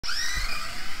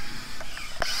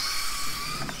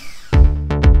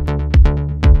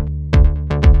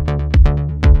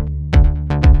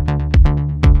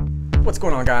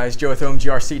going on, guys? Joe with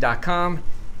OMGRC.com,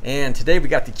 and today we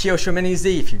got the Kyosho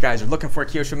Mini-z. If you guys are looking for a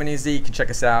Kyosho Mini-z, you can check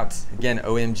us out. Again,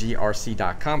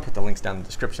 OMGRC.com. Put the links down in the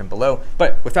description below.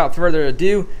 But without further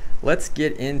ado, let's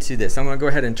get into this. I'm going to go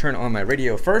ahead and turn on my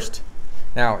radio first.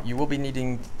 Now, you will be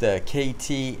needing the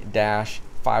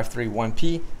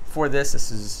KT-531P for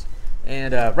this.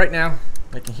 And right now,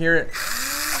 I can hear it.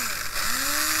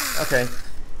 Okay,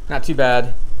 not too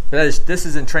bad. But this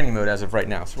is in training mode as of right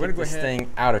now. So we're going to go ahead this thing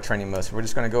out of training mode. So we're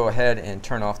just going to go ahead and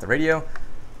turn off the radio.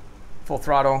 Full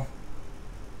throttle.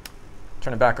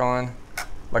 Turn it back on.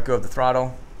 Let go of the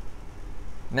throttle.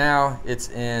 Now it's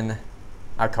in,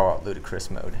 I call it ludicrous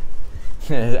mode.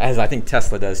 As I think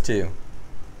Tesla does too.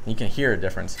 You can hear a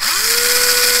difference.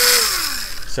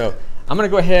 So I'm going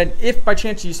to go ahead, if by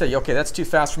chance you say, okay, that's too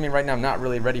fast for me right now, I'm not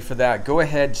really ready for that, go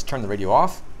ahead, just turn the radio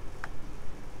off.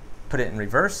 Put it in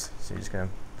reverse. So you're just going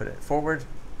to put it forward.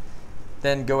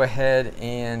 Then go ahead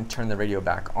and turn the radio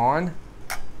back on,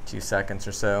 2 seconds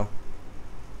or so.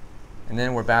 And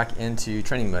then we're back into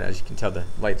training mode. As you can tell, the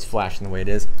light's flashing the way it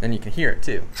is. And you can hear it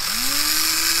too.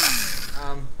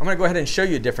 I'm going to go ahead and show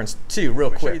you a difference too real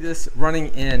quick. Show you this running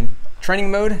in training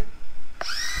mode.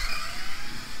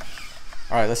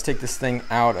 All right, let's take this thing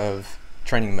out of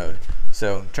training mode.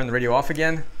 So turn the radio off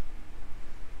again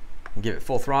and give it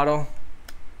full throttle.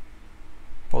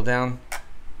 Hold down,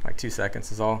 like 2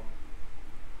 seconds is all.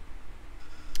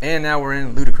 And now we're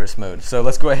in ludicrous mode. So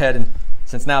let's go ahead and,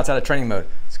 since now it's out of training mode,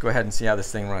 let's go ahead and see how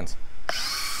this thing runs.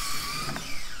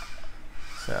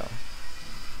 So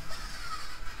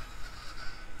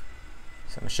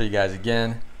I'm going to show you guys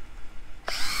again.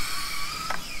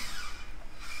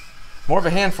 More of a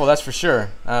handful, that's for sure.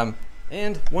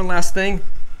 And one last thing,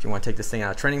 if you want to take this thing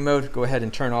out of training mode, go ahead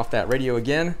and turn off that radio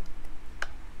again.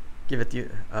 Give it the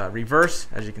reverse,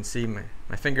 as you can see my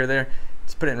finger there.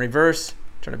 Just put it in reverse,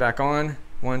 turn it back on,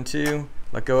 1, 2,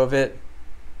 let go of it,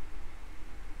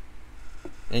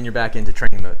 and you're back into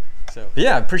training mode. So, but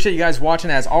yeah, appreciate you guys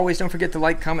watching. As always, don't forget to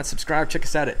like, comment, subscribe. Check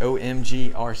us out at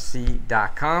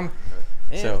OMGRC.com.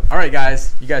 So, all right,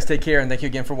 guys, you guys take care, and thank you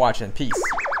again for watching. Peace.